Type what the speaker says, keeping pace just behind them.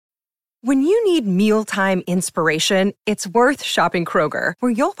When you need mealtime inspiration, it's worth shopping Kroger,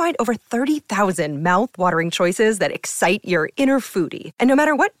 where you'll find over 30,000 mouth-watering choices that excite your inner foodie. And no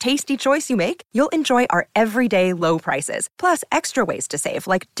matter what tasty choice you make, you'll enjoy our everyday low prices, plus extra ways to save,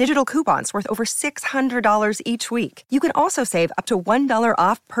 like digital coupons worth over $600 each week. You can also save up to $1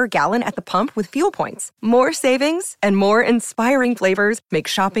 off per gallon at the pump with fuel points. More savings and more inspiring flavors make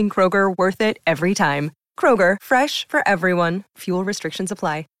shopping Kroger worth it every time. Kroger, fresh for everyone. Fuel restrictions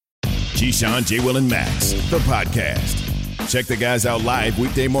apply. Keyshawn, J. Will, and Max, the podcast. Check the guys out live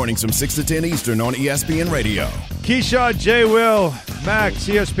weekday mornings from 6 to 10 Eastern on ESPN Radio. Keyshawn, J. Will, Max,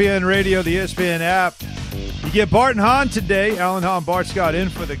 ESPN Radio, the ESPN app. You get Bart and Hahn today. Alan Hahn, Bart Scott in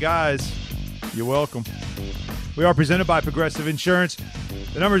for the guys. You're welcome. We are presented by Progressive Insurance.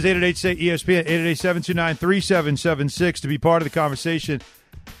 The number is 888-ESPN, 888-729-3776 to be part of the conversation.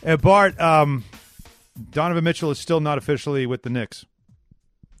 And Bart, Donovan Mitchell is still not officially with the Knicks.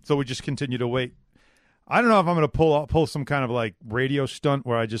 So we just continue to wait. I don't know if I'm going to pull some kind of like radio stunt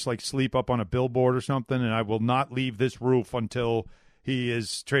where I just like sleep up on a billboard or something, and I will not leave this roof until he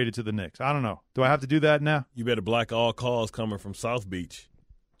is traded to the Knicks. I don't know. Do I have to do that now? You better block all calls coming from South Beach.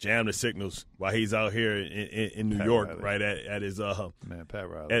 Jam the signals while he's out here in New York, Riley. Right at his Pat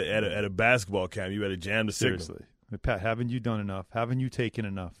Riley. at a basketball camp. You better jam the signal. Seriously, Pat, haven't you done enough? Haven't you taken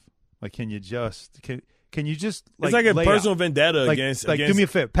enough? Like, can you just like, it's like a personal out? vendetta like, against. Do me a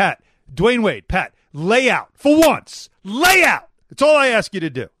favor, Pat. Dwayne Wade, Pat, lay out for once. Lay out. That's all I ask you to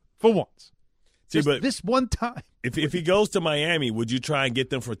do for once. See, but this one time. If he goes to Miami, would you try and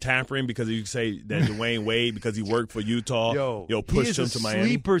get them for tampering because you say that Dwayne Wade, because he worked for Utah, pushed him to Miami?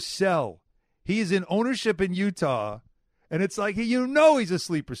 Sleeper cell. He is in ownership in Utah, and it's like he's a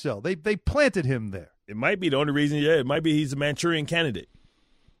sleeper cell. They planted him there. It might be the only reason. Yeah, it might be he's a Manchurian candidate.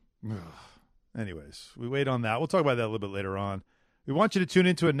 Anyways, we wait on that. We'll talk about that a little bit later on. We want you to tune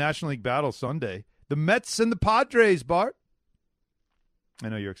into a National League battle Sunday. The Mets and the Padres, Bart. I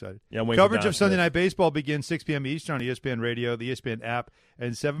know you're excited. Yeah, coverage of Sunday Night Baseball begins 6 p.m. Eastern on ESPN Radio, the ESPN app,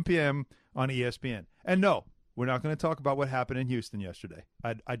 and 7 p.m. on ESPN. And no, we're not going to talk about what happened in Houston yesterday.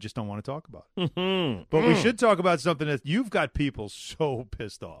 I just don't want to talk about it. But we should talk about something that you've got people so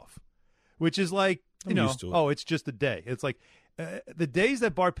pissed off, which is like, it's just a day. It's like the days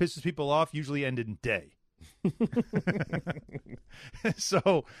that Bart pisses people off usually end in day.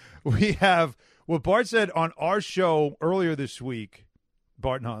 So we have what Bart said on our show earlier this week,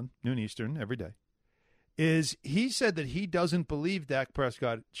 Bart and Hahn, noon Eastern, every day, is he said that he doesn't believe Dak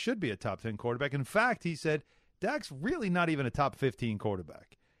Prescott should be a top 10 quarterback. In fact, he said Dak's really not even a top 15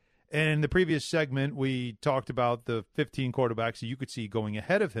 quarterback. And in the previous segment, we talked about the 15 quarterbacks that you could see going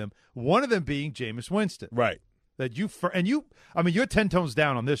ahead of him, one of them being Jameis Winston. Right. That you're 10 tones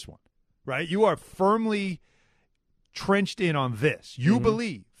down on this one, right? You are firmly trenched in on this. You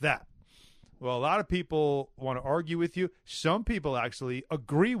believe that. Well, a lot of people want to argue with you. Some people actually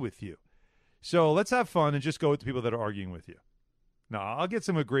agree with you. So let's have fun and just go with the people that are arguing with you. Now, I'll get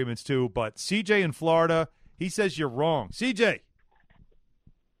some agreements too, but CJ in Florida, he says you're wrong. CJ.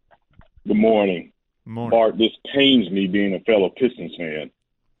 Good morning. Bart, this pains me being a fellow Pistons fan,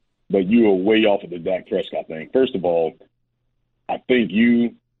 but you are way off of the Dak Prescott thing. First of all, I think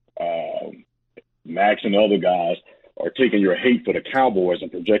you, Max and the other guys are taking your hate for the Cowboys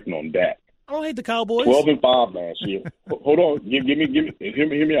and projecting on Dak. I don't hate the Cowboys. 12-5 last year. Hold on. Hear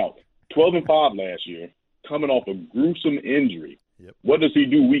me out. 12-5 last year, coming off a gruesome injury. Yep. What does he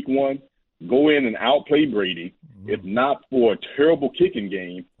do week one? Go in and outplay Brady. If not for a terrible kicking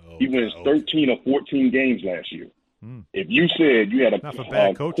game, he wins 13 or 14 games last year. If you said you had a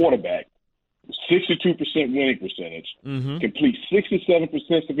quarterback, 62% winning percentage, complete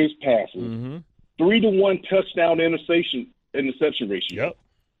 67% of his passes, 3-to-1 touchdown interception ratio. Yep.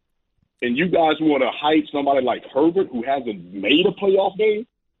 And you guys want to hype somebody like Herbert, who hasn't made a playoff game?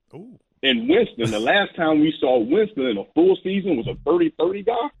 Ooh. And Winston, the last time we saw Winston in a full season was a 30-30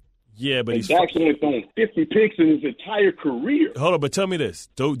 guy. Yeah, but Dak's only thrown 50 picks in his entire career. Hold on, but tell me this.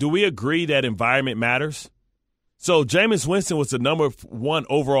 Do we agree that environment matters? So Jameis Winston was the number 1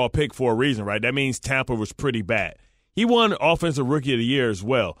 overall pick for a reason, right? That means Tampa was pretty bad. He won Offensive Rookie of the Year as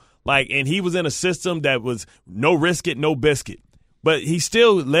well. And he was in a system that was no risk it, no biscuit. But he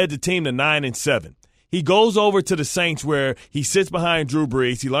still led the team to 9-7. He goes over to the Saints where he sits behind Drew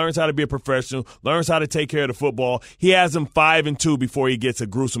Brees. He learns how to be a professional, learns how to take care of the football. He has him 5-2 before he gets a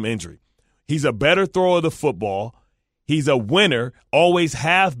gruesome injury. He's a better thrower of the football. He's a winner, always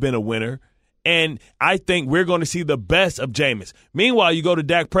have been a winner. And I think we're going to see the best of Jameis. Meanwhile, you go to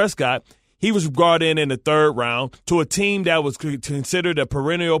Dak Prescott. He was brought in the 3rd round to a team that was considered a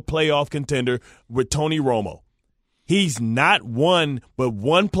perennial playoff contender with Tony Romo. He's not won but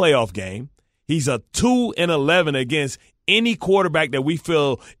one playoff game. He's a 2-11 against any quarterback that we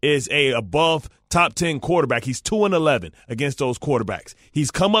feel is a above top 10 quarterback. He's 2-11 against those quarterbacks.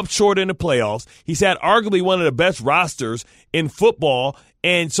 He's come up short in the playoffs. He's had arguably one of the best rosters in football.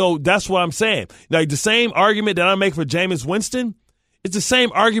 And so that's what I'm saying. Like the same argument that I make for Jameis Winston, it's the same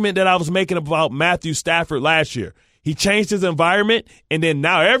argument that I was making about Matthew Stafford last year. He changed his environment, and then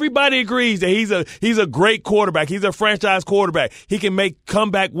now everybody agrees that he's a great quarterback. He's a franchise quarterback. He can make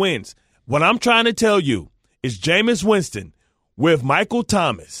comeback wins. What I'm trying to tell you is Jameis Winston with Michael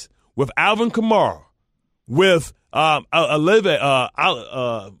Thomas, with Alvin Kamara, with forgot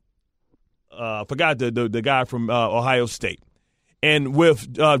the guy from Ohio State, and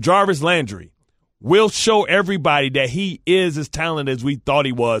with Jarvis Landry, will show everybody that he is as talented as we thought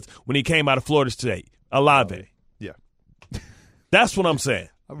he was when he came out of Florida State. Olave. Yeah. That's what I'm saying.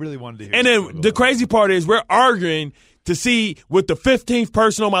 I really wanted to hear and then the crazy part is we're arguing to see with the 15th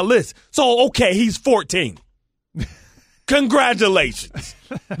person on my list. So, okay, he's 14. Congratulations.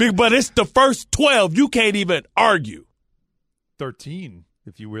 But it's the first 12. You can't even argue. 13,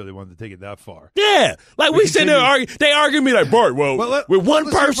 if you really wanted to take it that far. Yeah. Like we sitting there arguing. They argue me like, Bart, with one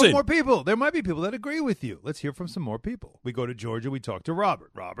person. Hear from more people. There might be people that agree with you. Let's hear from some more people. We go to Georgia. We talk to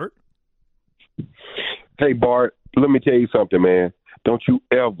Robert. Robert? Hey, Bart, let me tell you something, man. Don't you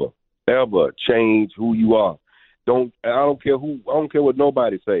ever change who you are. I don't care what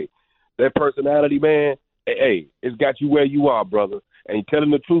nobody say. That personality, man, hey, it's got you where you are, brother. And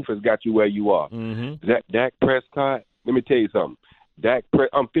telling the truth has got you where you are. Mm-hmm. Dak Prescott, let me tell you something.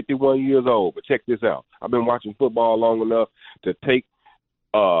 I'm 51 years old, but check this out. I've been watching football long enough to take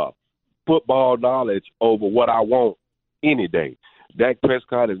football knowledge over what I want any day. Dak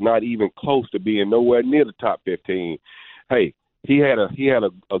Prescott is not even close to being nowhere near the top 15. Hey, he had a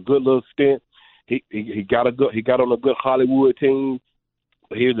good little stint. He got on a good Hollywood team.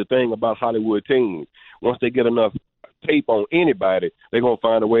 But here's the thing about Hollywood teams: once they get enough tape on anybody, they're gonna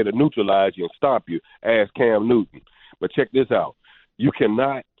find a way to neutralize you and stop you. Ask Cam Newton. But check this out: you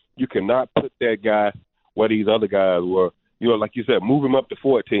cannot put that guy where these other guys were. You know, like you said, move him up to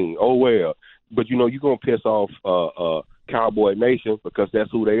 14. Oh well, but you know you're gonna piss off Cowboy Nation because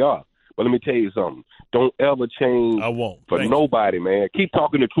that's who they are. But let me tell you something. Don't ever change I won't. for Thank nobody, man. Keep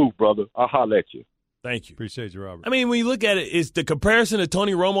talking the truth, brother. I'll holler at you. Thank you. Appreciate you, Robert. I mean, when you look at it, is the comparison to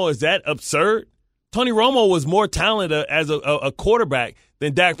Tony Romo, is that absurd? Tony Romo was more talented as a quarterback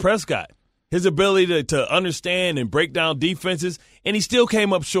than Dak Prescott. His ability to understand and break down defenses, and he still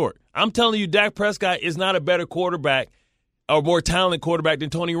came up short. I'm telling you, Dak Prescott is not a better quarterback or more talented quarterback than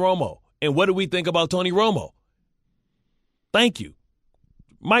Tony Romo. And what do we think about Tony Romo? Thank you.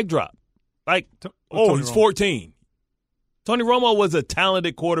 Mic drop. Like, he's 14. Tony Romo was a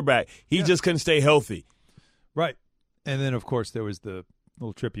talented quarterback. He just couldn't stay healthy. Right. And then, of course, there was the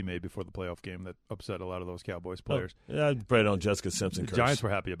little trip he made before the playoff game that upset a lot of those Cowboys players. Yeah, I played on Jessica Simpson. The Giants were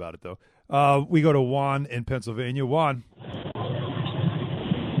happy about it, though. We go to Juan in Pennsylvania. Juan.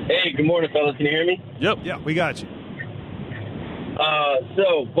 Hey, good morning, fellas. Can you hear me? Yep. Yeah, we got you.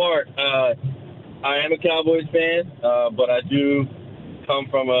 So, Bart, I am a Cowboys fan, but I do come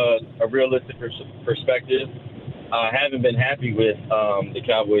from a realistic perspective. I haven't been happy with the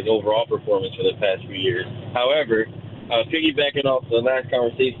Cowboys' overall performance for the past few years. However, piggybacking off the last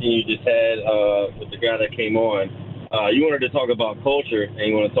conversation you just had with the guy that came on, you wanted to talk about culture and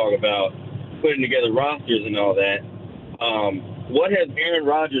you want to talk about putting together rosters and all that. What has Aaron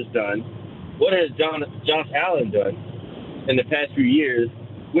Rodgers done? What has Josh Allen done in the past few years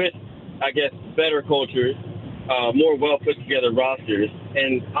with, I guess, better cultures, more well-put-together rosters,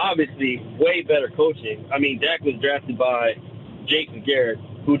 and obviously way better coaching? I mean, Dak was drafted by Jason Garrett,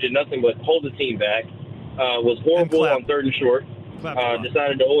 who did nothing but hold the team back, was horrible on third and short,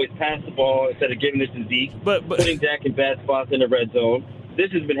 decided to always pass the ball instead of giving it to Zeke, putting Dak in bad spots in the red zone.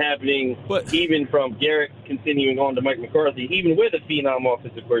 This has been happening even from Garrett continuing on to Mike McCarthy, even with a phenom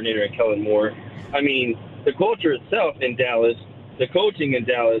offensive coordinator and Kellen Moore. I mean, the culture itself in Dallas, the coaching in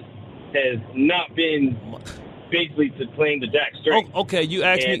Dallas, has not been basically to claim the Dak strength. Oh, okay, you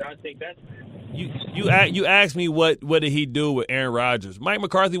asked me. I think that's you asked me what did he do with Aaron Rodgers? Mike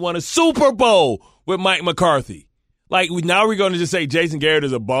McCarthy won a Super Bowl with Mike McCarthy. Like, now we're going to just say Jason Garrett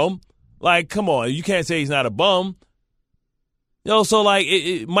is a bum? Like, come on, you can't say he's not a bum. You know, so like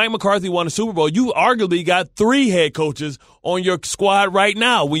Mike McCarthy won a Super Bowl. You arguably got 3 head coaches on your squad right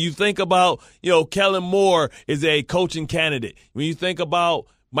now. When you think about, Kellen Moore is a coaching candidate. When you think about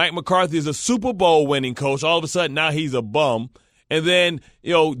Mike McCarthy is a Super Bowl winning coach, all of a sudden now he's a bum. And then,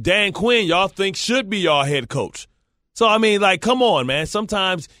 Dan Quinn, y'all think should be y'all head coach. So, I mean, like, come on, man.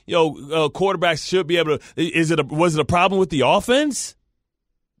 Sometimes, quarterbacks should be able to – was it a problem with the offense?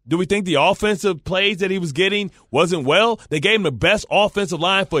 Do we think the offensive plays that he was getting wasn't well? They gave him the best offensive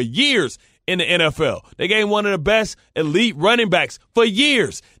line for years in the NFL. They gave him one of the best elite running backs for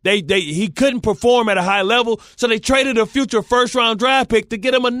years. He couldn't perform at a high level, so they traded a future first-round draft pick to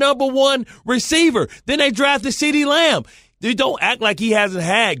get him a number one receiver. Then they drafted CeeDee Lamb. They don't act like he hasn't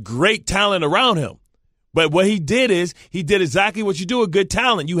had great talent around him. But what he did is he did exactly what you do with good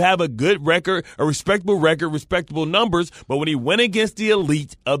talent. You have a good record, a respectable record, respectable numbers. But when he went against the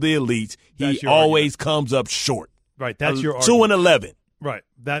elite of the elites, he always comes up short. Right, that's your argument. 2-11. Right,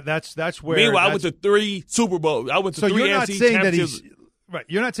 that's where. Meanwhile, I went to 3 Super Bowls. I went to 3 NFC championships. Right,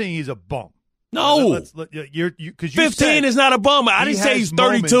 you're not saying he's a bum. No, because 15 is not a bum. I didn't say he's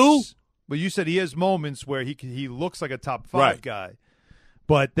 32. But you said he has moments where he looks like a top 5 guy.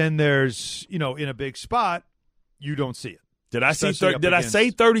 But then there's, in a big spot, you don't see it. Did I say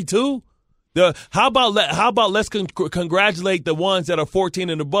 32? How about let's congratulate the ones that are 14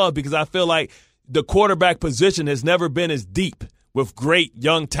 and above, because I feel like the quarterback position has never been as deep with great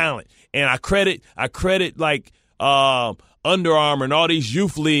young talent. And I credit like Under Armour and all these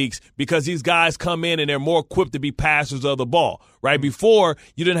youth leagues, because these guys come in and they're more equipped to be passers of the ball. Right? Before,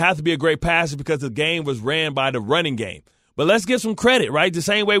 you didn't have to be a great passer because the game was ran by the running game. But let's give some credit, right? The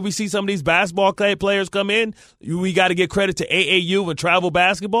same way we see some of these basketball players come in, we got to give credit to AAU and travel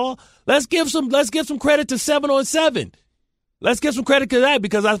basketball. Let's give some credit to 7-on-7. Let's give some credit to that,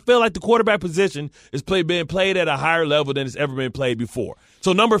 because I feel like the quarterback position is being played at a higher level than it's ever been played before.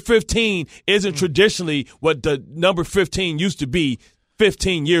 So number 15 isn't traditionally what the number 15 used to be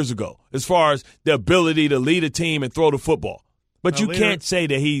 15 years ago, as far as the ability to lead a team and throw the football. But you can't say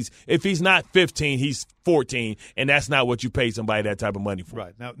that if he's not 15, he's 14, and that's not what you pay somebody that type of money for.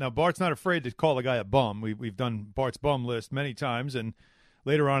 Right. Now Bart's not afraid to call a guy a bum. We've done Bart's bum list many times, and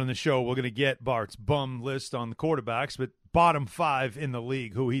later on in the show we're going to get Bart's bum list on the quarterbacks, but bottom 5 in the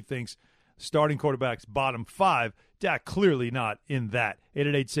league, who he thinks starting quarterbacks bottom 5. Dak clearly not in that.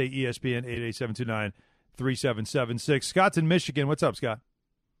 888-SAY-ESPN, 888-729-3776. Scott's in Michigan. What's up, Scott?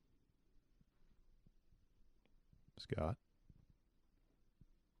 Scott?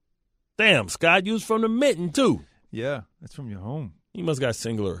 Damn, Scott, you was from the mitten, too. Yeah, that's from your home. You must got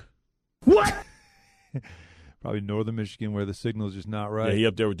singular. What? Probably northern Michigan, where the signal's just not right. Yeah, he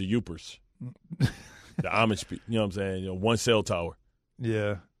up there with the Yoopers. The Amish, you know what I'm saying? One cell tower.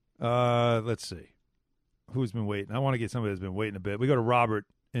 Yeah. Let's see. Who's been waiting? I want to get somebody that's been waiting a bit. We go to Robert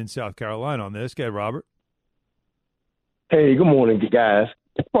in South Carolina on this. Go ahead, Robert. Hey, good morning, guys.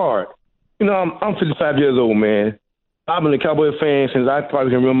 Bart, I'm 55 years old, man. I've been a Cowboy fan since I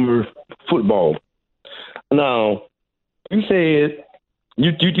probably can remember football. Now, you said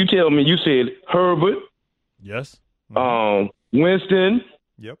you tell me you said Herbert. Yes. Winston.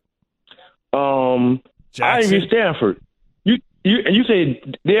 Yep. Ivy Stafford. You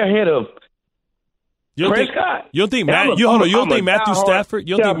said they're ahead of Prescott. You don't think Matthew Stafford?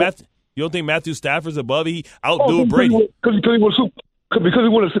 You don't think Matthew Stafford's above? He outdo Brady because he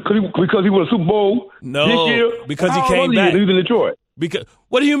won a Super Bowl this year. Because he came back. He was in Detroit. Because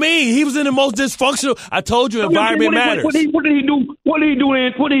what do you mean? He was in the most dysfunctional. I told you, environment matters. What did he do? What did he do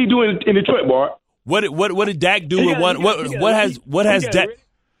in Detroit, Bart? What did Dak do with one? What has Dak?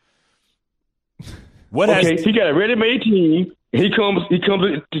 He got a ready-made team. He comes to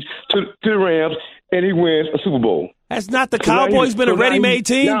the Rams and he wins a Super Bowl. Has not the Cowboys been a ready-made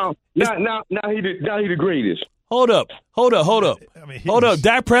team? Now he's the greatest. Hold up.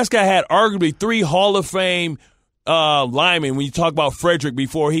 Dak Prescott had arguably 3 Hall of Fame linemen when you talk about Frederick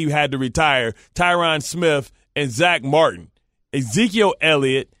before he had to retire, Tyron Smith and Zach Martin, Ezekiel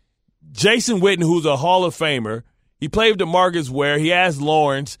Elliott, Jason Witten, who's a Hall of Famer. He played with DeMarcus Ware. He has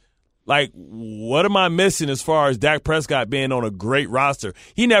Lawrence. Like, what am I missing as far as Dak Prescott being on a great roster?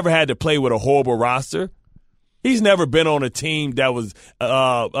 He never had to play with a horrible roster. He's never been on a team that was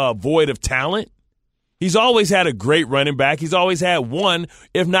void of talent. He's always had a great running back. He's always had 1,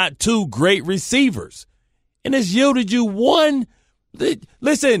 if not 2, great receivers. And it's yielded you 1.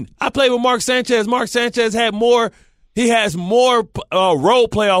 Listen, I played with Mark Sanchez. Mark Sanchez he has more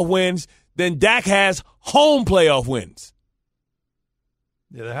road playoff wins than Dak has home playoff wins.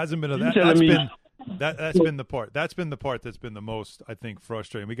 Yeah, there hasn't been that's been the part. That's been the part that's been the most, I think,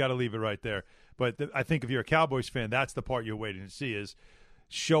 frustrating. We got to leave it right there. But I think if you're a Cowboys fan, that's the part you're waiting to see is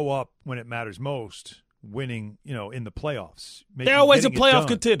show up when it matters most, winning, in the playoffs. They're always a playoff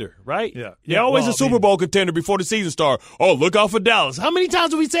contender, right? Yeah. They're always a Super Bowl contender before the season starts. Oh, look out for Dallas. How many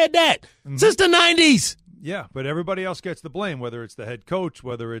times have we said that? Mm-hmm. Since the 90s. Yeah, but everybody else gets the blame, whether it's the head coach,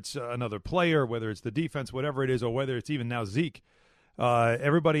 whether it's another player, whether it's the defense, whatever it is, or whether it's even now Zeke.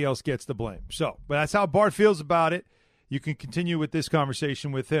 Everybody else gets the blame. So, but that's how Bart feels about it. You can continue with this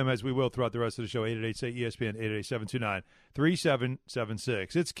conversation with him, as we will throughout the rest of the show. 888-SAY-ESPN,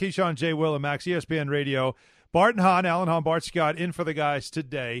 888-729-3776. It's Keyshawn, J. Will, and Max, ESPN Radio. Bart and Hahn, Alan Hahn, Bart Scott, in for the guys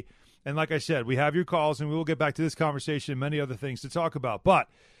today. And like I said, we have your calls, and we will get back to this conversation and many other things to talk about. But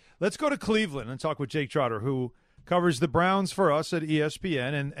let's go to Cleveland and talk with Jake Trotter, who covers the Browns for us at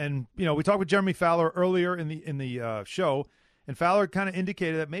ESPN. And you know, we talked with Jeremy Fowler earlier in the show, and Fowler kind of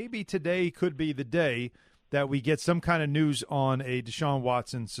indicated that maybe today could be the day that we get some kind of news on a Deshaun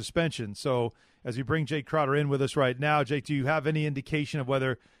Watson suspension. So as we bring Jake Trotter in with us right now, Jake, do you have any indication of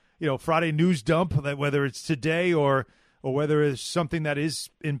whether, you know, Friday news dump, that whether it's today or whether it's something that is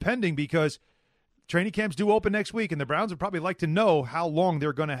impending? Because training camps do open next week, and the Browns would probably like to know how long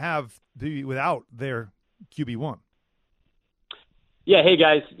they're going to have without their QB1. Yeah, hey,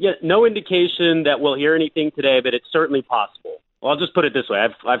 guys. Yeah, no indication that we'll hear anything today, but it's certainly possible. Well, I'll just put it this way.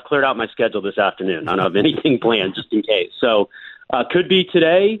 I've cleared out my schedule this afternoon. I don't have anything planned just in case. So could be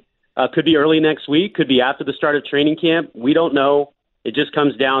today, could be early next week, could be after the start of training camp. We don't know. It just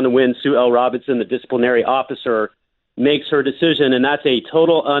comes down to when Sue L. Robinson, the disciplinary officer, makes her decision, and that's a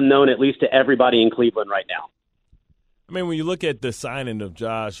total unknown, at least to everybody in Cleveland right now. I mean, when you look at the signing of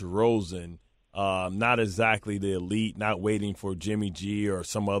Josh Rosen, not exactly the elite, not waiting for Jimmy G or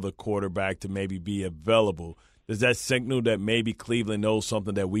some other quarterback to maybe be available, does that signal that maybe Cleveland knows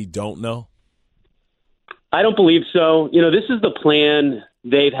something that we don't know? I don't believe so. You know, this is the plan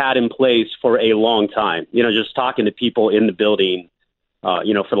they've had in place for a long time. You know, just talking to people in the building, for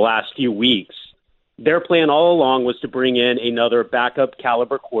the last few weeks, their plan all along was to bring in another backup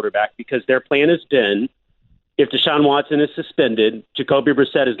caliber quarterback, because their plan has been, if Deshaun Watson is suspended, Jacoby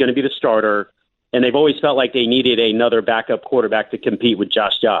Brissett is going to be the starter, and they've always felt like they needed another backup quarterback to compete with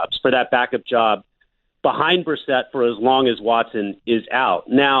Josh Dobbs for that backup job behind Brissett for as long as Watson is out.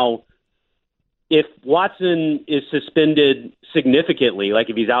 Now, if Watson is suspended significantly,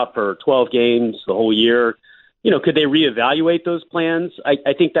 like if he's out for 12 games the whole year, you know, could they reevaluate those plans?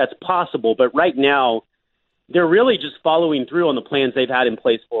 I think that's possible. But right now, they're really just following through on the plans they've had in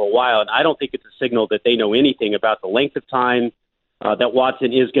place for a while. And I don't think it's a signal that they know anything about the length of time that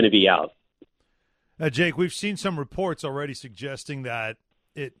Watson is going to be out. Jake, we've seen some reports already suggesting that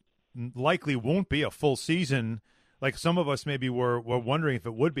it likely won't be a full season. Like some of us maybe were wondering if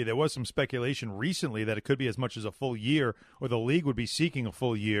it would be. There was some speculation recently that it could be as much as a full year, or the league would be seeking a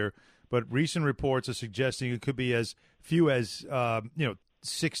full year. But recent reports are suggesting it could be as few as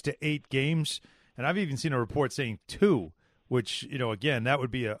 6 to 8 games. And I've even seen a report saying 2, which, you know, again, that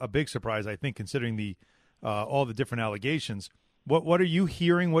would be a big surprise, I think, considering the all the different allegations. What are you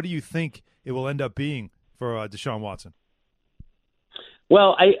hearing? What do you think it will end up being for Deshaun Watson?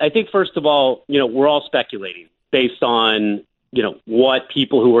 Well, I think, first of all, you know, we're all speculating based on, you know, what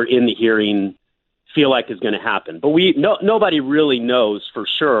people who are in the hearing feel like is going to happen. But nobody really knows for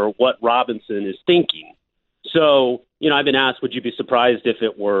sure what Robinson is thinking. So, you know, I've been asked, would you be surprised if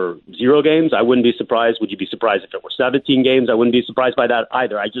it were 0 games? I wouldn't be surprised. Would you be surprised if it were 17 games? I wouldn't be surprised by that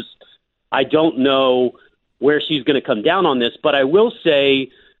either. I don't know where she's going to come down on this. But I will say,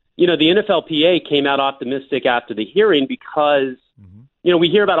 you know, the NFLPA came out optimistic after the hearing because, you know, we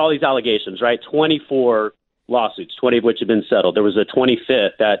hear about all these allegations, right? 24 lawsuits, 20 of which have been settled. There was a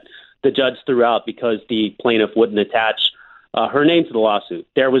 25th that the judge threw out because the plaintiff wouldn't attach her name to the lawsuit.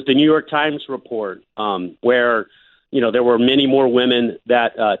 There was the New York Times report where, you know, there were many more women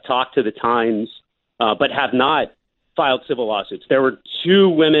that talked to the Times but have not filed civil lawsuits. There were 2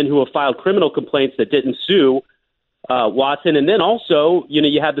 women who have filed criminal complaints that didn't sue Watson. And then also, you know,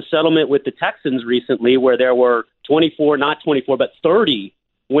 you had the settlement with the Texans recently where there were not 24, but 30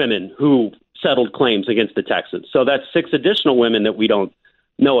 women who settled claims against the Texans. So that's 6 additional women that we don't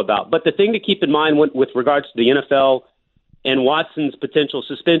know about. But the thing to keep in mind with regards to the NFL and Watson's potential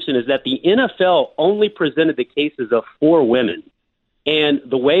suspension is that the NFL only presented the cases of 4 women. And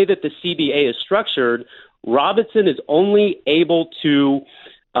the way that the CBA is structured, Robinson is only able to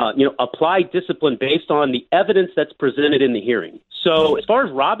apply discipline based on the evidence that's presented in the hearing. So as far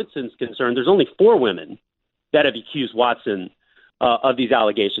as Robinson's concerned, there's only 4 women that have accused Watson of these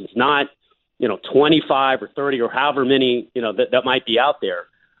allegations, not, 25 or 30 or however many, that might be out there.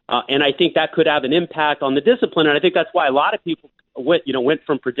 And I think that could have an impact on the discipline. And I think that's why a lot of people went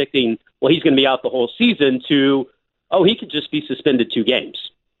from predicting, well, he's going to be out the whole season to, he could just be suspended 2 games.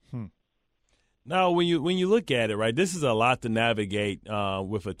 Now, when you look at it, right, this is a lot to navigate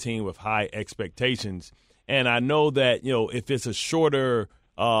with a team with high expectations. And I know that, if it's a shorter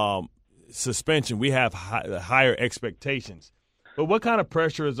suspension, we have higher expectations. But what kind of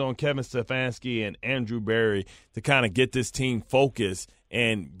pressure is on Kevin Stefanski and Andrew Berry to kind of get this team focused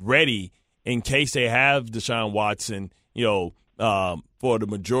and ready in case they have Deshaun Watson, for the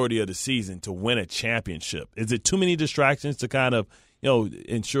majority of the season to win a championship? Is it too many distractions to kind of,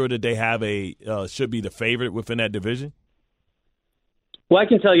 ensure that they have should be the favorite within that division? Well, I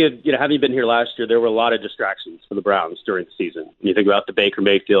can tell you, having been here last year, there were a lot of distractions for the Browns during the season. When you think about the Baker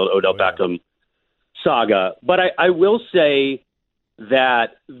Mayfield, Odell Beckham saga. But I will say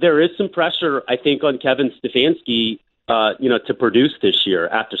that there is some pressure, I think, on Kevin Stefanski, to produce this year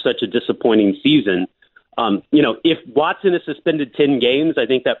after such a disappointing season. If Watson is suspended 10 games, I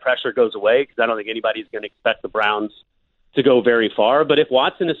think that pressure goes away because I don't think anybody's going to expect the Browns to go very far. But if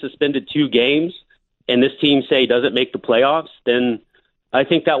Watson is suspended 2 games and this team, say, doesn't make the playoffs, then I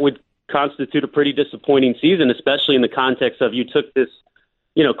think that would constitute a pretty disappointing season, especially in the context of you took this,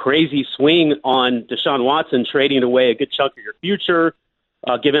 crazy swing on Deshaun Watson, trading away a good chunk of your future,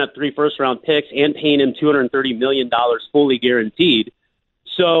 giving up 3 first-round picks, and paying him $230 million fully guaranteed.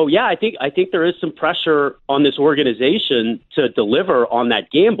 So, yeah, I think there is some pressure on this organization to deliver on that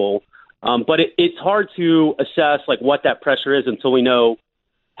gamble, but it's hard to assess what that pressure is until we know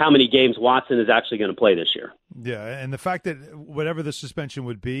how many games Watson is actually going to play this year. Yeah, and the fact that whatever the suspension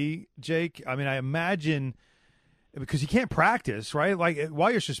would be, Jake, I mean, I imagine because he can't practice, right? Like while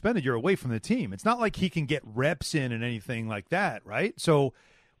you're suspended, you're away from the team. It's not like he can get reps in and anything like that, right? So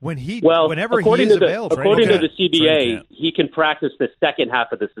whenever he is available, according to the CBA, he can practice the second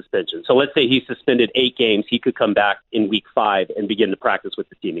half of the suspension. So let's say he's suspended 8 games, he could come back in week 5 and begin to practice with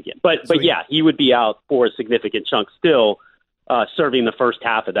the team again. But he would be out for a significant chunk still. Serving the first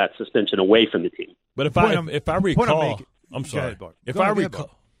half of that suspension away from the team. But if I recall, I'm sorry.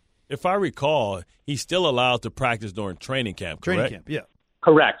 If I recall, he's still allowed to practice during training camp. Correct? Training camp, yeah.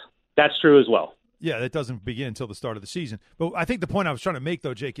 Correct. That's true as well. Yeah, that doesn't begin until the start of the season. But I think the point I was trying to make,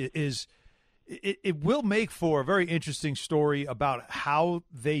 though, Jake, is it will make for a very interesting story about how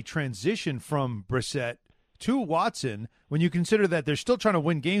they transition from Brissett to Watson when you consider that they're still trying to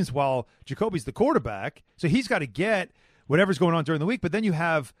win games while Jacoby's the quarterback. So he's got to get whatever's going on during the week. But then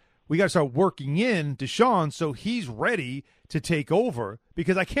we got to start working in Deshaun so he's ready to take over,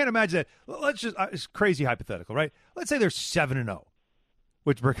 because I can't imagine that. It's crazy hypothetical, right? Let's say they're 7-0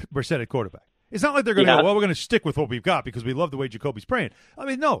 with Brissett at quarterback. It's not like they're going to go, well, we're going to stick with what we've got because we love the way Jacoby's playing. I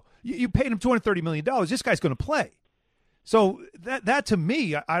mean, no, you paid him $230 million. This guy's going to play. So that to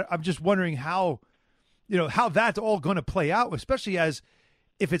me, I'm just wondering how that's all going to play out, especially as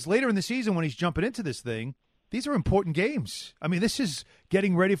if it's later in the season when he's jumping into this thing. These are important games. I mean, this is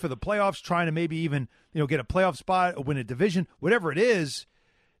getting ready for the playoffs, trying to maybe even, get a playoff spot, or win a division, whatever it is.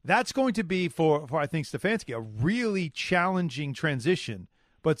 That's going to be for I think, Stefanski, a really challenging transition.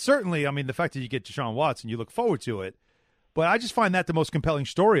 But certainly, I mean, the fact that you get Deshaun Watson, you look forward to it. But I just find that the most compelling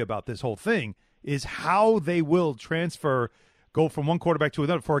story about this whole thing is how they will go from one quarterback to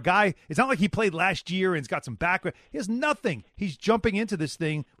another. For a guy, it's not like he played last year and he's got some background. He has nothing. He's jumping into this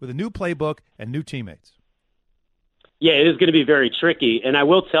thing with a new playbook and new teammates. Yeah, it is going to be very tricky. And I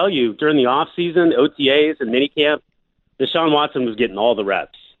will tell you, during the offseason, OTAs and minicamp, Deshaun Watson was getting all the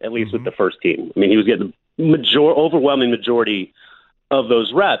reps, at least with the first team. I mean, he was getting the overwhelming majority of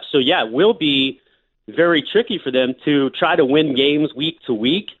those reps. So, yeah, it will be very tricky for them to try to win games week to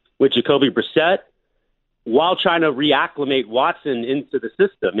week with Jacoby Brissett while trying to reacclimate Watson into the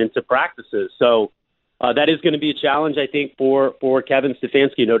system, into practices. So that is going to be a challenge, I think, for Kevin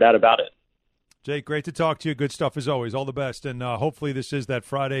Stefanski, no doubt about it. Jake, great to talk to you. Good stuff as always. All the best. And hopefully this is that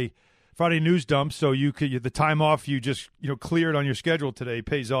Friday news dump, so the time off you just cleared on your schedule today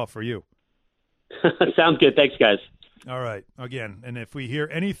pays off for you. Sounds good. Thanks, guys. All right. Again, and if we hear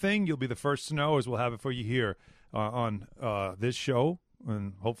anything, you'll be the first to know, as we'll have it for you here on this show.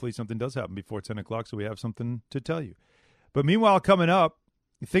 And hopefully something does happen before 10 o'clock, so we have something to tell you. But meanwhile, coming up,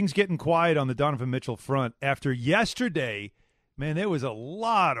 things getting quiet on the Donovan Mitchell front after yesterday. Man, there was a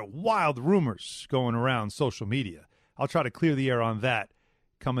lot of wild rumors going around social media. I'll try to clear the air on that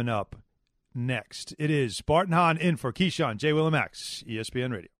coming up next. It is Spartan Hahn in for Keyshawn, J. Will and Max,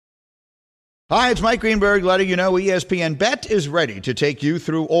 ESPN Radio. Hi, it's Mike Greenberg letting you know ESPN Bet is ready to take you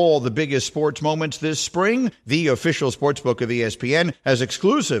through all the biggest sports moments this spring. The official sportsbook of ESPN has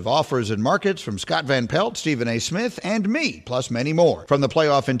exclusive offers and markets from Scott Van Pelt, Stephen A. Smith, and me, plus many more. From the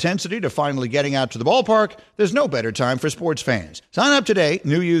playoff intensity to finally getting out to the ballpark, there's no better time for sports fans. Sign up today.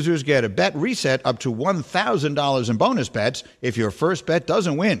 New users get a bet reset up to $1,000 in bonus bets if your first bet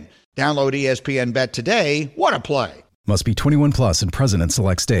doesn't win. Download ESPN Bet today. What a play. Must be 21 plus and present in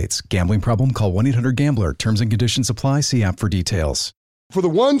select states. Gambling problem? Call 1-800-GAMBLER. Terms and conditions apply. See app for details. For the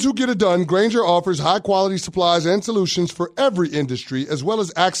ones who get it done, Grainger offers high-quality supplies and solutions for every industry, as well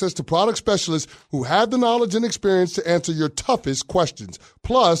as access to product specialists who have the knowledge and experience to answer your toughest questions.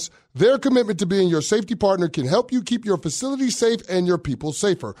 Plus, their commitment to being your safety partner can help you keep your facility safe and your people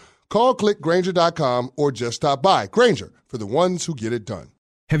safer. Call, click Grainger.com, or just stop by. Grainger, for the ones who get it done.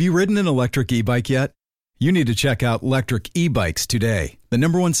 Have you ridden an electric e-bike yet? You need to check out Electric E-Bikes today, the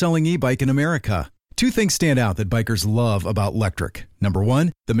 #1 selling e-bike in America. Two things stand out that bikers love about Electric. Number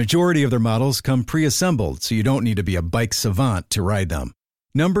one, the majority of their models come pre-assembled, so you don't need to be a bike savant to ride them.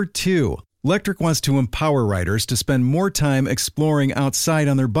 Number two, Electric wants to empower riders to spend more time exploring outside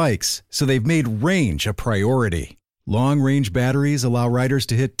on their bikes, so they've made range a priority. Long-range batteries allow riders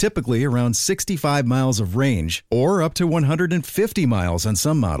to hit typically around 65 miles of range, or up to 150 miles on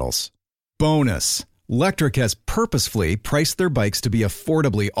some models. Bonus, Electric has purposefully priced their bikes to be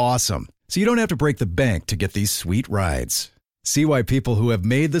affordably awesome, so you don't have to break the bank to get these sweet rides. See why people who have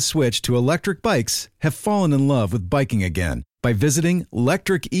made the switch to electric bikes have fallen in love with biking again by visiting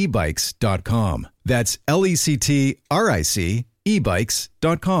lectricebikes.com. That's LECTRIC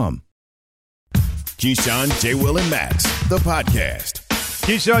ebikes.com. Keyshawn, J. Will, and Max, the podcast.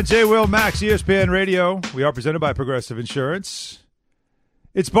 Keyshawn, J. Will, Max, ESPN Radio. We are presented by Progressive Insurance.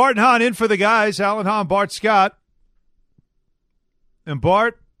 It's Bart and Hahn in for the guys. Alan Hahn, Bart Scott. And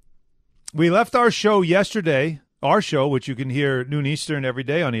Bart, we left our show yesterday, which you can hear noon Eastern every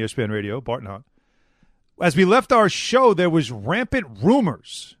day on ESPN Radio, Bart and Hahn. As we left our show, there was rampant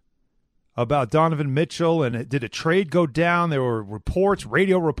rumors about Donovan Mitchell, and did a trade go down? There were reports,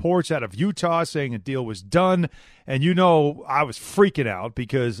 radio reports out of Utah saying a deal was done. And I was freaking out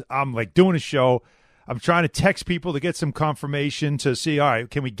because I'm like doing a show. I'm trying to text people to get some confirmation to see, all right,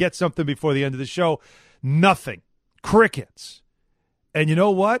 can we get something before the end of the show? Nothing. Crickets. And you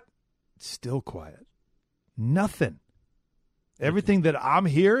know what? Still quiet. Nothing. Everything that I'm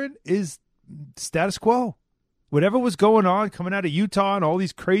hearing is status quo. Whatever was going on coming out of Utah and all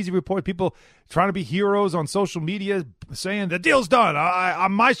these crazy reports, people trying to be heroes on social media saying the deal's done.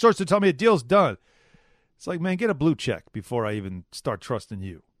 I'm my source to tell me the deal's done. It's like, man, get a blue check before I even start trusting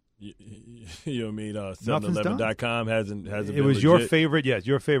you. You mean 711.com hasn't it was legit. Your favorite, yes,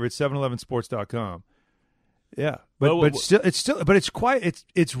 your favorite 711sports.com. Yeah, but it's quiet.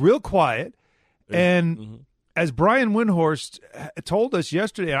 It's real quiet, and as Brian Windhorst told us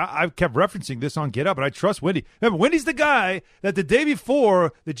yesterday, I kept referencing this on Get Up, and I trust Wendy. Remember, Wendy's the guy that the day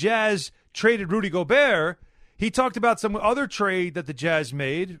before the Jazz traded Rudy Gobert, he talked about some other trade that the Jazz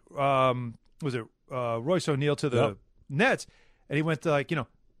made. Was it Royce O'Neal to the Nets? And he went to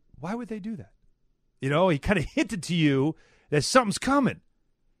why would they do that? He kind of hinted to you that something's coming.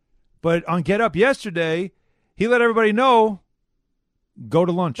 But on Get Up yesterday, he let everybody know, go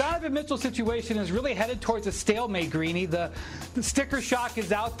to lunch. Donovan Mitchell's situation is really headed towards a stalemate, Greeny. The sticker shock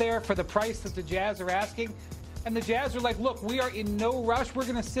is out there for the price that the Jazz are asking. And the Jazz are like, look, we are in no rush. We're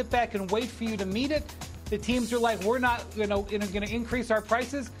going to sit back and wait for you to meet it. The teams are like, we're not going to increase our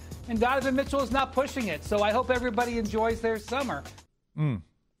prices. And Donovan Mitchell is not pushing it. So I hope everybody enjoys their summer. I'm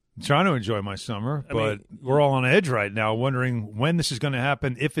trying to enjoy my summer, but we're all on edge right now, wondering when this is going to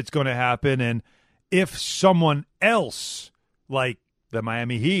happen, if it's going to happen, and if someone else like the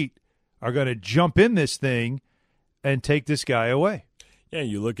Miami Heat are going to jump in this thing and take this guy away. Yeah,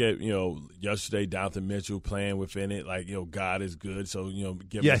 you look at, yesterday, Donovan Mitchell playing within it, like, God is good. So,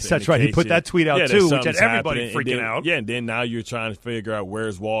 give yes, that's right. He put that tweet out, too, which had everybody freaking out. Yeah, and then now you're trying to figure out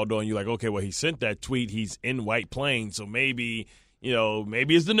where's Waldo, and you're like, okay, well, he sent that tweet. He's in White Plains, so maybe,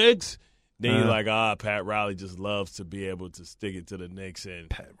 maybe it's the Knicks. Then you're like, Pat Riley just loves to be able to stick it to the Knicks,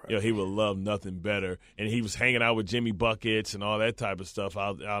 and he would love nothing better. And he was hanging out with Jimmy Buckets and all that type of stuff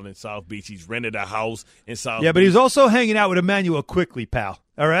out in South Beach. He's rented a house in South Beach. Yeah, but he's also hanging out with Emmanuel Quickly, pal.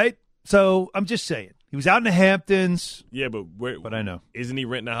 All right? So I'm just saying. He was out in the Hamptons. Yeah, but I know. Isn't he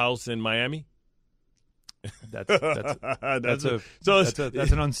renting a house in Miami? That's an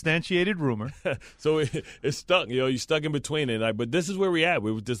unsubstantiated rumor. So it's stuck. You're stuck in between it. But this is where we at.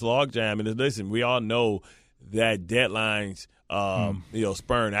 We're with this log jam. And listen, we all know that deadlines,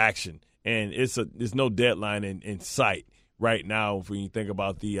 spurn action, and there's no deadline in sight right now when you think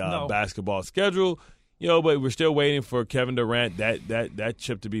about the basketball schedule. But we're still waiting for Kevin Durant that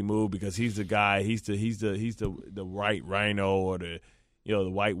chip to be moved because he's the guy. He's the right rhino or the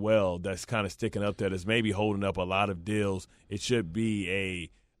white whale that's kind of sticking up there that's maybe holding up a lot of deals. It should be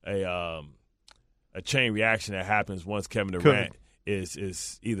a chain reaction that happens once Kevin Durant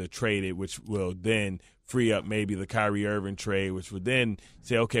is either traded, which will then free up maybe the Kyrie Irving trade, which would then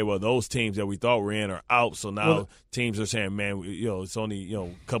say, okay, well, those teams that we thought were in are out. So now teams are saying, man, it's only, a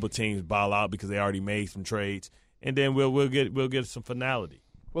couple of teams bow out because they already made some trades. and then we'll get some finality.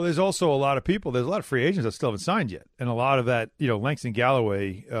 Well, there's also a lot of people. There's a lot of free agents that still haven't signed yet, and a lot of that. Langston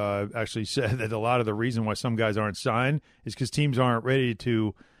Galloway actually said that a lot of the reason why some guys aren't signed is because teams aren't ready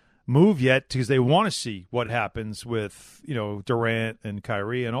to move yet because they want to see what happens with Durant and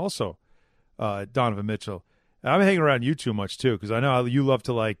Kyrie and also Donovan Mitchell. I'm hanging around you too much too because I know how you love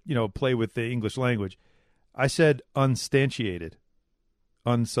to play with the English language. I said unsubstantiated.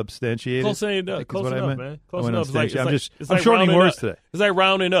 Unsubstantiated. Close enough, man. Close enough. I'm shortening words today. It's like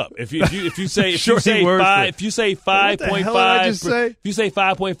rounding up. If you say 5.5%, if you say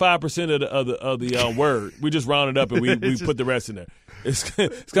 5.5% of the word, we just round it up and we put the rest in there. It's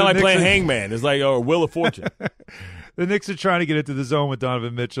kind of like playing hangman. It's like Wheel of Fortune. The Knicks are trying to get into the zone with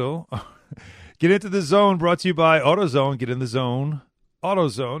Donovan Mitchell. Get into the zone. Brought to you by AutoZone. Get in the zone.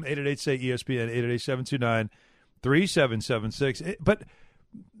 AutoZone. 888-SAY-ESPN. 888-729-3776. But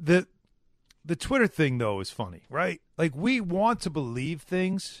the Twitter thing, though, is funny, right? Like, we want to believe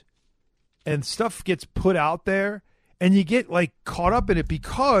things, and stuff gets put out there, and you get, caught up in it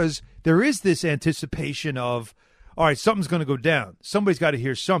because there is this anticipation of, all right, something's going to go down. Somebody's got to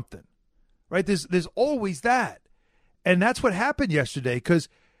hear something, right? There's always that. And that's what happened yesterday because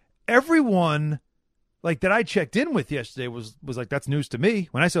everyone, that I checked in with yesterday was like, that's news to me.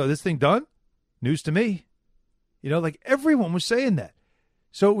 When I saw this thing done, news to me. Everyone was saying that.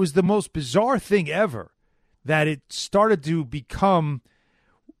 So it was the most bizarre thing ever that it started to become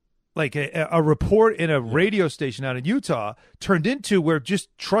like a report in a radio station out in Utah turned into where just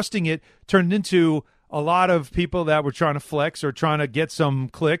trusting it turned into a lot of people that were trying to flex or trying to get some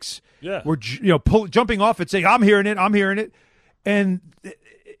clicks. Yeah. Were, jumping off and saying, I'm hearing it. And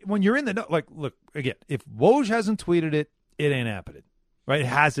when you're in the, look, again, if Woj hasn't tweeted it, it ain't happening, right? It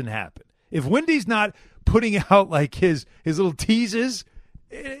hasn't happened. If Wendy's not putting out his little teases,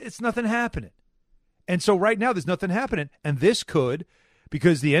 it's nothing happening. And so right now there's nothing happening. And this could,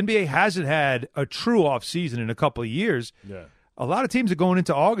 because the NBA hasn't had a true off season in a couple of years. Yeah. A lot of teams are going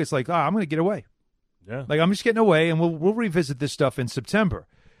into August I'm going to get away. Yeah. I'm just getting away, and we'll revisit this stuff in September.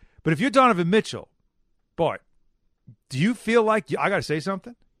 But if you're Donovan Mitchell, Bart, do you feel like I got to say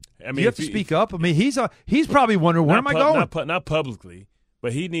something? Do you have to speak up? I mean, he's probably wondering where am I going? Not publicly.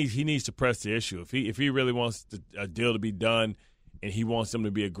 But he needs to press the issue. If he really wants a deal to be done and he wants them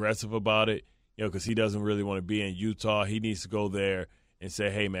to be aggressive about it, because he doesn't really want to be in Utah, he needs to go there and say,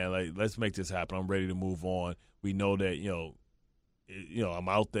 hey, man, let's make this happen. I'm ready to move on. We know that, I'm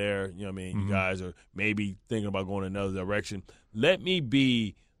out there. You know what I mean? Mm-hmm. You guys are maybe thinking about going another direction. Let me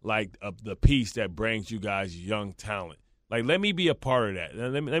be the piece that brings you guys young talent. Let me be a part of that.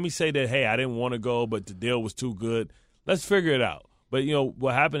 Let me say that, hey, I didn't want to go, but the deal was too good. Let's figure it out. But,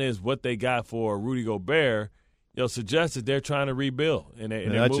 what happened is what they got for Rudy Gobert, suggests that they're trying to rebuild. And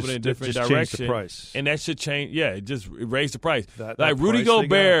they're moving in a different direction. The price. And that should change. Yeah, it just raised the price. Rudy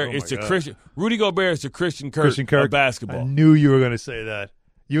Gobert is the Christian. Rudy Gobert is the Christian Kirk of basketball. I knew you were going to say that.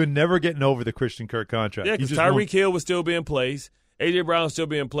 You were never getting over the Christian Kirk contract. Yeah, because Tyreek Hill would still be in place. A.J. Brown would still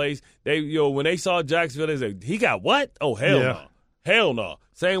be in place. They, when they saw Jacksonville, they said, he got what? Oh, hell no. Hell no.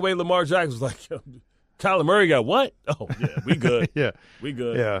 Same way Lamar Jackson was like, Kyler Murray got what? Oh, yeah, we good. Yeah. We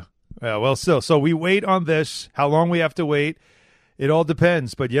good. Yeah. Well, still, so we wait on this. How long we have to wait, it all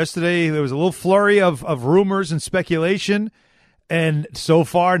depends. But yesterday there was a little flurry of rumors and speculation, and so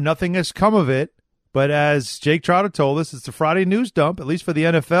far nothing has come of it. But as Jake Trotter told us, it's a Friday news dump, at least for the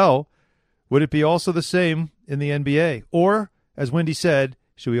NFL. Would it be also the same in the NBA? Or, as Wendy said,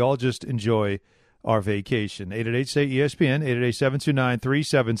 should we all just enjoy our vacation? 888-SAY-ESPN,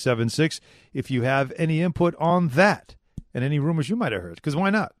 888-729-3776. If you have any input on that and any rumors you might have heard, because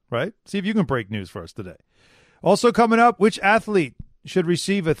why not, right? See if you can break news for us today. Also coming up, which athlete should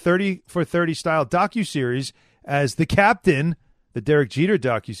receive a 30 for 30 style docuseries as the captain? The Derek Jeter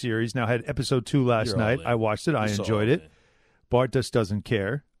docuseries now had episode 2 last night. I watched it. I enjoyed it. Bart just doesn't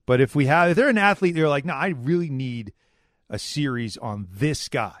care. But if they're an athlete, they're like, no, I really need a series on this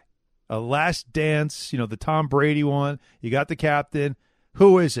guy. A Last Dance, the Tom Brady one. You got the captain.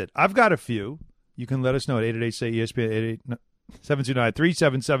 Who is it? I've got a few. You can let us know at 888-SAY-ESPN,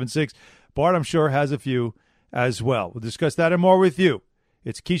 729-3776. Bart, I'm sure, has a few as well. We'll discuss that and more with you.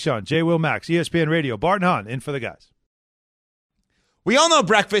 It's Keyshawn, J. Will Max, ESPN Radio. Bart and Hahn, in for the guys. We all know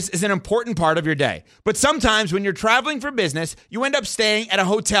breakfast is an important part of your day. But sometimes when you're traveling for business, you end up staying at a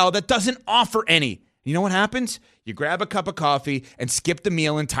hotel that doesn't offer any. You know what happens? You grab a cup of coffee and skip the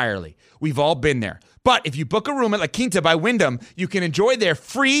meal entirely. We've all been there. But if you book a room at La Quinta by Wyndham, you can enjoy their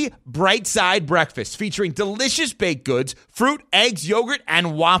free Bright Side breakfast featuring delicious baked goods, fruit, eggs, yogurt,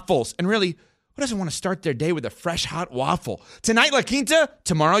 and waffles. And really, what doesn't want to start their day with a fresh, hot waffle? Tonight, La Quinta,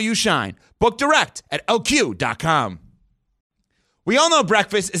 tomorrow you shine. Book direct at LQ.com. We all know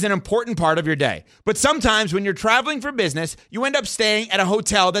breakfast is an important part of your day, but sometimes when you're traveling for business, you end up staying at a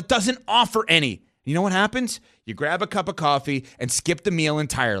hotel that doesn't offer any. You know what happens? You grab a cup of coffee and skip the meal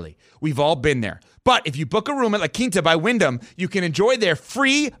entirely. We've all been there. But if you book a room at La Quinta by Wyndham, you can enjoy their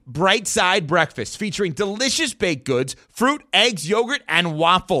free Bright Side breakfast featuring delicious baked goods, fruit, eggs, yogurt, and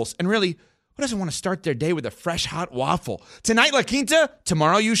waffles. And really, who doesn't want to start their day with a fresh, hot waffle? Tonight, La Quinta,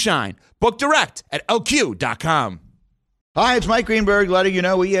 tomorrow you shine. Book direct at LQ.com. Hi, it's Mike Greenberg letting you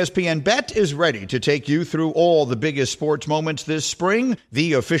know ESPN Bet is ready to take you through all the biggest sports moments this spring.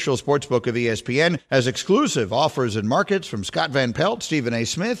 The official sportsbook of ESPN has exclusive offers and markets from Scott Van Pelt, Stephen A.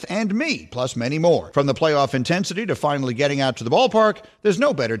 Smith, and me, plus many more. From the playoff intensity to finally getting out to the ballpark, there's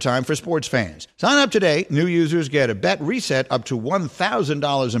no better time for sports fans. Sign up today. New users get a bet reset up to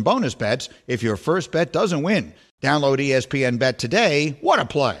 $1,000 in bonus bets if your first bet doesn't win. Download ESPN Bet today. What a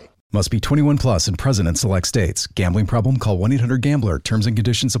play. Must be 21 plus and present in select states. Gambling problem? Call 1-800-GAMBLER. Terms and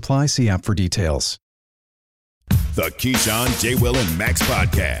conditions apply. See app for details. The Keyshawn, J. Will, and Max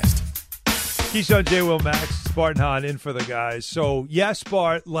podcast. Keyshawn, J. Will, Max, Spartan Han in for the guys. So, yes,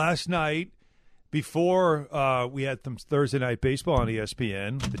 Bart, last night, before we had some Thursday night baseball on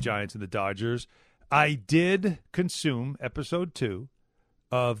ESPN, the Giants and the Dodgers, I did consume episode 2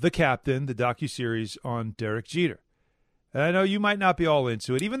 of The Captain, the docuseries on Derek Jeter. And I know you might not be all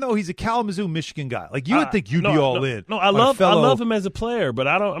into it, even though he's a Kalamazoo, Michigan guy. Like you would think you'd be all in. No, I love him as a player, but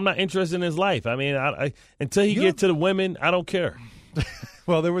I'm not interested in his life. I mean, until he gets to the women, I don't care.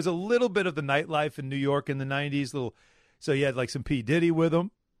 Well, there was a little bit of the nightlife in New York in the 90s. So he had like some P. Diddy with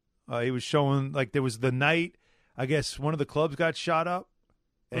him. He was showing like there was the night, I guess one of the clubs got shot up,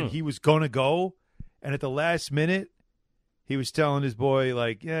 and he was going to go. And at the last minute, he was telling his boy,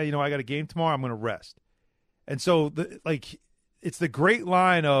 like, yeah, I got a game tomorrow. I'm going to rest. And so, it's the great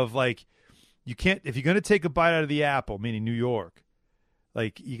line of, like, you can't – if you're going to take a bite out of the apple, meaning New York,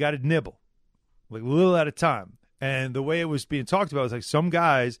 like, you got to nibble, like, a little at a time. And the way it was being talked about was, like, some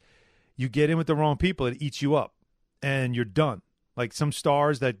guys, you get in with the wrong people, it eats you up, and you're done. Like, some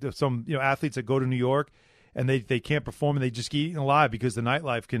stars some athletes that go to New York, and they can't perform, and they just get eaten alive because the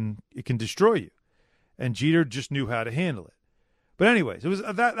nightlife can destroy you. And Jeter just knew how to handle it. But anyways, it was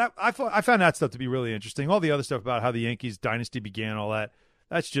that I found that stuff to be really interesting. All the other stuff about how the Yankees dynasty began, all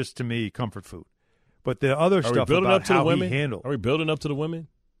that's just to me comfort food. But the other stuff about how he handled. Are we building up to the women?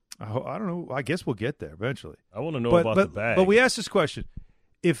 I don't know. I guess we'll get there eventually. I want to know about the bag. But we asked this question: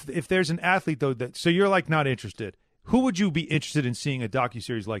 if there's an athlete though so you're like not interested, who would you be interested in seeing a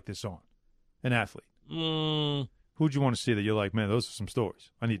docuseries like this on? An athlete. Who would you want to see that you're like, man, those are some stories.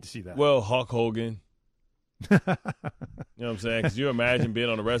 I need to see that. Well, Hulk Hogan. You know what I'm saying? Because you imagine being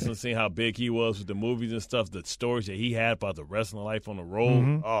on the wrestling scene, how big he was with the movies and stuff, the stories that he had about the wrestling life on the road.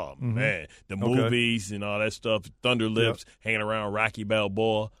 Mm-hmm. Oh, man. The movies and all that stuff. Thunder Lips, hanging around Rocky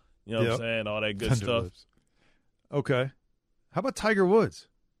Balboa. You know what I'm saying? All that good Thunder stuff. Lips. Okay. How about Tiger Woods?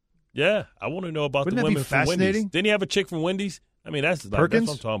 Yeah. I want to know about Wouldn't the women from Wendy's. Didn't he have a chick from Wendy's? I mean, that's what I'm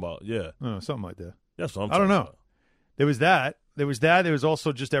talking about. Yeah. Oh, something like that. That's what I'm I don't talking know. about. There was that. There was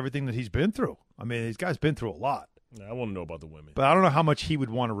also just everything that he's been through. I mean, this guy's been through a lot. Yeah, I want to know about the women. But I don't know how much he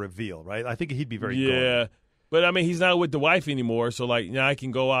would want to reveal, right? I think he'd be very guarded. But, I mean, he's not with the wife anymore, so, like, I can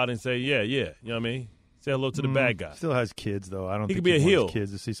go out and say, yeah. You know what I mean? Say hello to the bad guy. Still has kids, though. I don't think he could be a want heel. His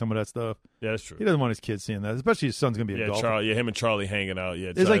kids to see some of that stuff. Yeah, that's true. He doesn't want his kids seeing that, especially his son's going to be a golfer. Him and Charlie hanging out.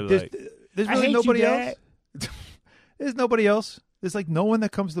 Yeah, there's there's really nobody else. There's nobody else. There's, like, no one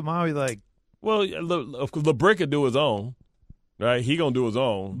that comes to mind. Like, well, LeBrick could do his own. Right, he gonna do his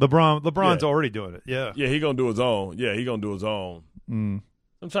own. LeBron's already doing it. Yeah, he gonna do his own. Yeah, he gonna do his own. I'm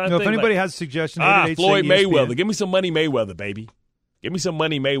trying to think. If anybody has a suggestion, Floyd Mayweather. Give me some Money Mayweather, baby. Give me some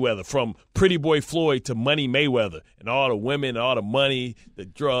Money Mayweather, from Pretty Boy Floyd to Money Mayweather, and all the women, all the money, the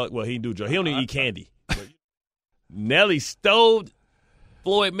drug. Well, he didn't do drugs. He don't even eat candy. Nelly stole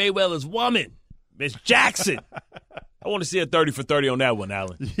Floyd Mayweather's woman, Miss Jackson. I want to see a 30 for 30 on that one,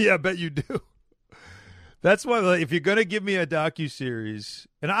 Alan. Yeah, I bet you do. That's why, like, if you're going to give me a docuseries,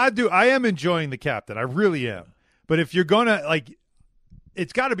 and I am enjoying The Captain. I really am. But if you're going to, like,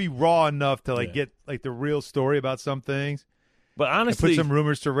 it's got to be raw enough to, like, get, like, the real story about some things. But honestly, put some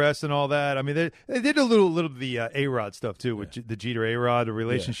rumors to rest and all that. I mean, they did a little of the A-Rod stuff, too, with the Jeter A-Rod, the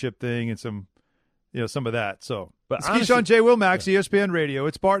relationship thing, and some of that. So, it's Keyshawn, J. Will, Max, ESPN Radio.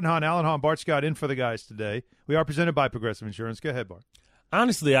 It's Bart and Hahn, Alan Hahn, Bart Scott in for the guys today. We are presented by Progressive Insurance. Go ahead, Bart.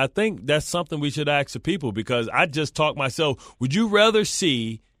 Honestly, I think that's something we should ask the people, because I just talked myself. Would you rather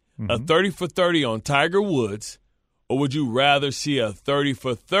see a 30 for 30 on Tiger Woods, or would you rather see a 30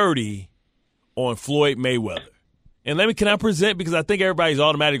 for 30 on Floyd Mayweather. And can I present, because I think everybody's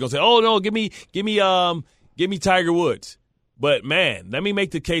automatically going to say, "Oh no, give me Tiger Woods." But man, let me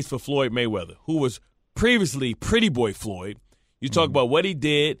make the case for Floyd Mayweather, who was previously Pretty Boy Floyd. You talk about what he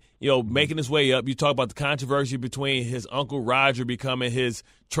did, making his way up. You talk about the controversy between his uncle Roger becoming his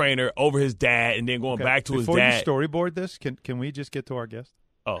trainer over his dad, and then going back to his dad. Before you storyboard this, can we just get to our guest?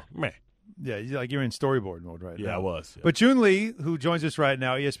 Oh man. Yeah, you're in storyboard mode right now. Yeah, I was. Yeah. But June Lee, who joins us right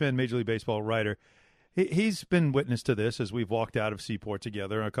now, ESPN Major League Baseball writer, he's been witness to this as we've walked out of Seaport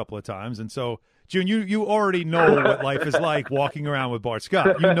together a couple of times. And so, June, you already know what life is like walking around with Bart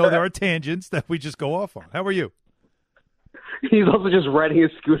Scott. You know there are tangents that we just go off on. How are you? He's also just riding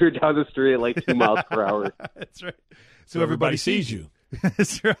his scooter down the street at like 2 miles per hour. That's right. So everybody sees you.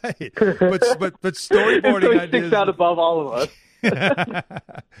 That's right. But storyboarding so he ideas sticks out above all of us.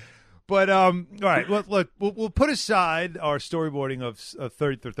 But all right, look, we'll put aside our storyboarding of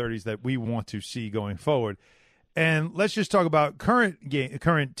 30 for 30s that we want to see going forward, and let's just talk about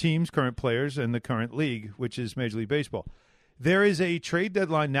current teams, current players, and the current league, which is Major League Baseball. There is a trade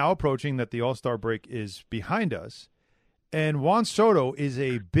deadline now approaching that the All-Star break is behind us, and Juan Soto is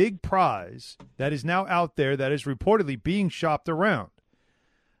a big prize that is now out there that is reportedly being shopped around.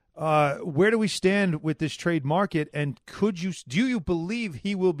 Where do we stand with this trade market, and do you believe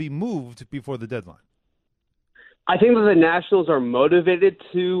he will be moved before the deadline? I think that the Nationals are motivated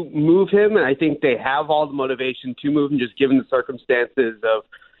to move him, and I think they have all the motivation to move him, just given the circumstances of,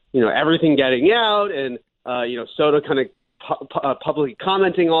 everything getting out and, Soto kind of publicly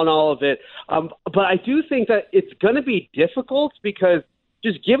commenting on all of it. But I do think that it's going to be difficult because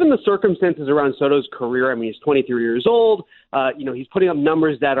just given the circumstances around Soto's career, I mean, he's 23 years old. He's putting up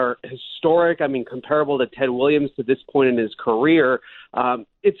numbers that are historic. I mean, comparable to Ted Williams to this point in his career.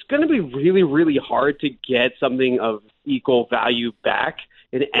 It's going to be really, really hard to get something of equal value back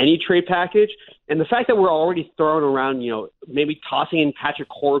in any trade package. And the fact that we're already throwing around, maybe tossing in Patrick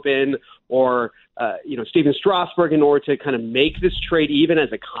Corbin or, Steven Strasburg in order to kind of make this trade even as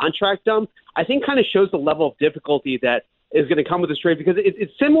a contract dump, I think kind of shows the level of difficulty that is going to come with this trade, because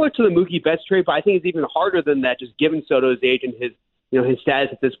it's similar to the Mookie Betts trade, but I think it's even harder than that, just given Soto's age and his status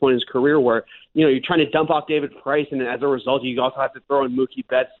at this point in his career, where you're trying to dump off David Price, and as a result, you also have to throw in Mookie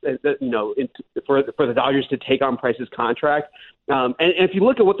Betts, for the Dodgers to take on Price's contract. And if you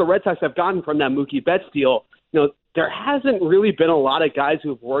look at what the Red Sox have gotten from that Mookie Betts deal, there hasn't really been a lot of guys who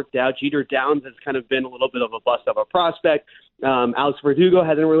have worked out. Jeter Downs has kind of been a little bit of a bust of a prospect. Alex Verdugo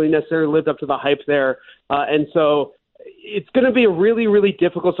hasn't really necessarily lived up to the hype there, and so it's going to be a really, really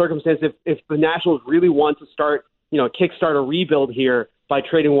difficult circumstance if the Nationals really want to start, kickstart a rebuild here by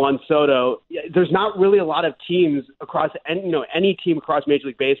trading Juan Soto. There's not really a lot of teams across, any team across Major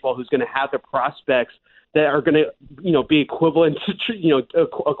League Baseball who's going to have the prospects that are going to, be equivalent to,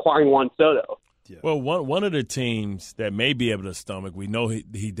 acquiring Juan Soto. Yeah. Well, one of the teams that may be able to stomach, we know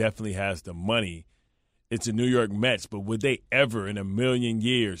he definitely has the money. It's the New York Mets, but would they ever in a million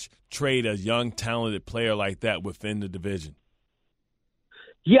years trade a young, talented player like that within the division?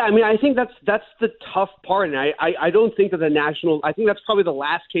 Yeah, I mean, I think that's the tough part, and I don't think that the Nationals. I think that's probably the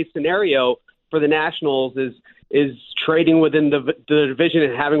last case scenario for the Nationals is trading within the division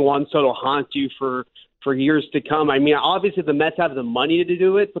and having Juan Soto haunt you for years to come. I mean, obviously the Mets have the money to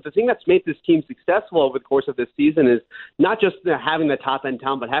do it, but the thing that's made this team successful over the course of this season is not just having the top-end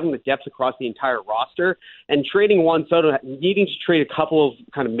talent, but having the depth across the entire roster. And trading Juan Soto, needing to trade a couple of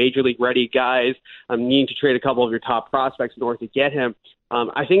kind of major league-ready guys, needing to trade a couple of your top prospects in order to get him,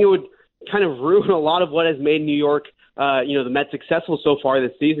 I think it would kind of ruin a lot of what has made New York, the Mets successful so far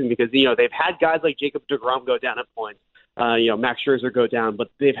this season, because, they've had guys like Jacob deGrom go down at points. Max Scherzer go down,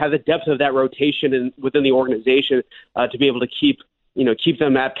 but they've had the depth of that rotation within the organization to be able to keep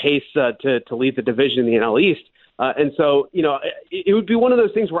them at pace to lead the division in the NL East. And so, it would be one of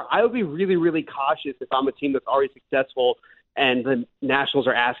those things where I would be really, really cautious if I'm a team that's already successful and the Nationals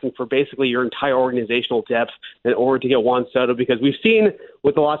are asking for basically your entire organizational depth in order to get Juan Soto, because we've seen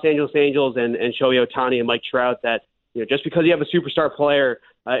with the Los Angeles Angels and Shohei Ohtani and Mike Trout that just because you have a superstar player,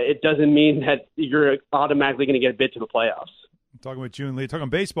 it doesn't mean that you're automatically going to get a bid to the playoffs. I'm talking with June Lee, talking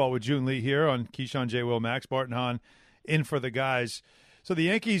baseball with June Lee here on Keyshawn, J. Will, Max, Bart and Hahn, in for the guys. So the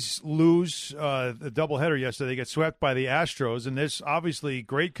Yankees lose the doubleheader yesterday. They get swept by the Astros, and there's obviously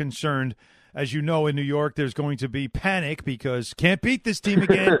great concern. As you know, in New York, there's going to be panic because can't beat this team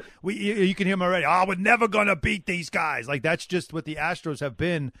again. You can hear them already. We're never going to beat these guys. Like, that's just what the Astros have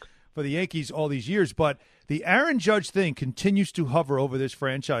been for the Yankees all these years. But the Aaron Judge thing continues to hover over this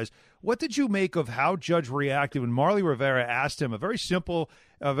franchise. What did you make of how Judge reacted when Marly Rivera asked him a very simple,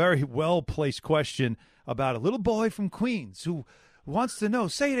 a very well-placed question about a little boy from Queens who wants to know,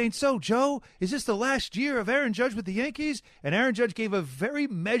 say it ain't so, Joe. Is this the last year of Aaron Judge with the Yankees? And Aaron Judge gave a very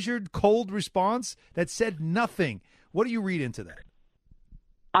measured, cold response that said nothing. What do you read into that?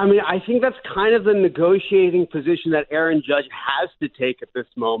 I mean, I think that's kind of the negotiating position that Aaron Judge has to take at this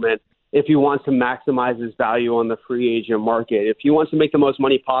moment if he wants to maximize his value on the free agent market. If he wants to make the most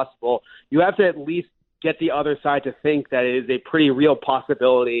money possible, you have to at least get the other side to think that it is a pretty real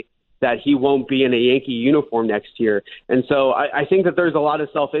possibility that he won't be in a Yankee uniform next year. And so I think that there's a lot of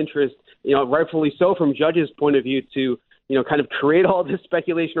self-interest, rightfully so from Judge's point of view, to kind of create all this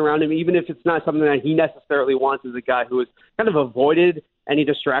speculation around him, even if it's not something that he necessarily wants as a guy who has kind of avoided any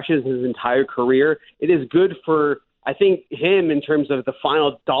distractions his entire career. It is good for, I think, him in terms of the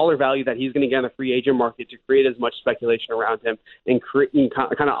final dollar value that he's going to get on the free agent market to create as much speculation around him and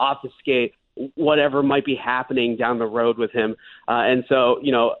kind of obfuscate whatever might be happening down the road with him. And so,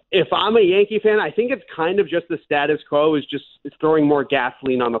 if I'm a Yankee fan, I think it's kind of just the status quo is just throwing more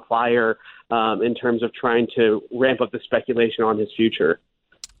gasoline on the fire in terms of trying to ramp up the speculation on his future.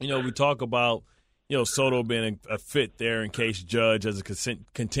 We talk about, Soto being a fit there in case Judge has a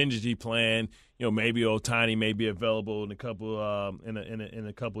contingency plan. Maybe Ohtani may be available in a couple in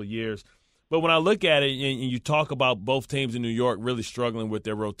a couple of years. But when I look at it, and you talk about both teams in New York really struggling with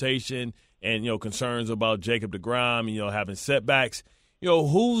their rotation, and concerns about Jacob deGrom, having setbacks.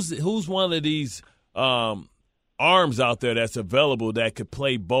 Who's one of these arms out there that's available that could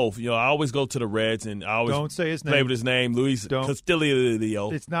play both? I always go to the Reds, and I always don't say his name. Play with his name, Luis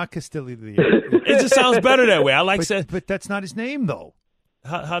Castillo. It's not Castillo. It just sounds better that way. I like that, but that's not his name though.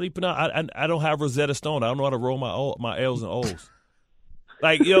 How do you pronounce? I don't have Rosetta Stone. I don't know how to roll my L's and O's.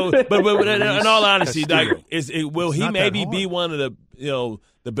 But in all honesty, will he maybe be one of the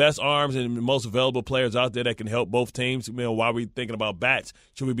the best arms and most available players out there that can help both teams? While we're thinking about bats,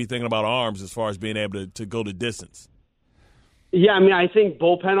 should we be thinking about arms as far as being able to go the distance? Yeah, I mean, I think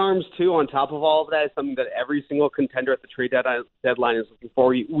bullpen arms, too, on top of all of that, is something that every single contender at the trade deadline is looking for.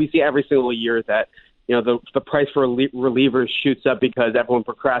 We see every single year that the price for relievers shoots up because everyone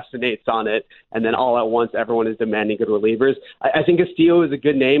procrastinates on it, and then all at once everyone is demanding good relievers. I think Castillo is a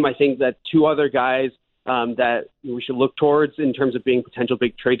good name. I think that two other guys that we should look towards in terms of being potential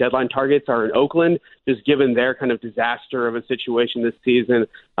big trade deadline targets are in Oakland, just given their kind of disaster of a situation this season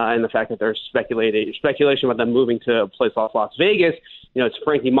and the fact that there's speculation about them moving to a place like Las Vegas. It's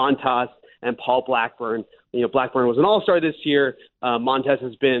Frankie Montas and Paul Blackburn. Blackburn was an all-star this year. Montes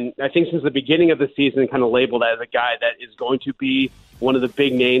has been, I think, since the beginning of the season, kind of labeled as a guy that is going to be one of the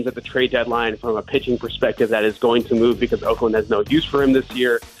big names at the trade deadline from a pitching perspective that is going to move because Oakland has no use for him this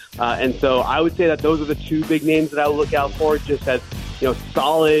year. And so I would say that those are the two big names that I would look out for, just as,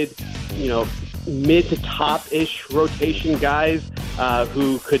 solid, mid to top-ish rotation guys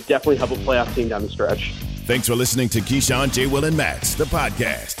who could definitely help a playoff team down the stretch. Thanks for listening to Keyshawn, J. Will, and Max, the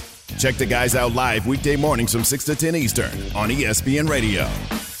podcast. Check the guys out live weekday mornings from 6 to 10 Eastern on ESPN Radio.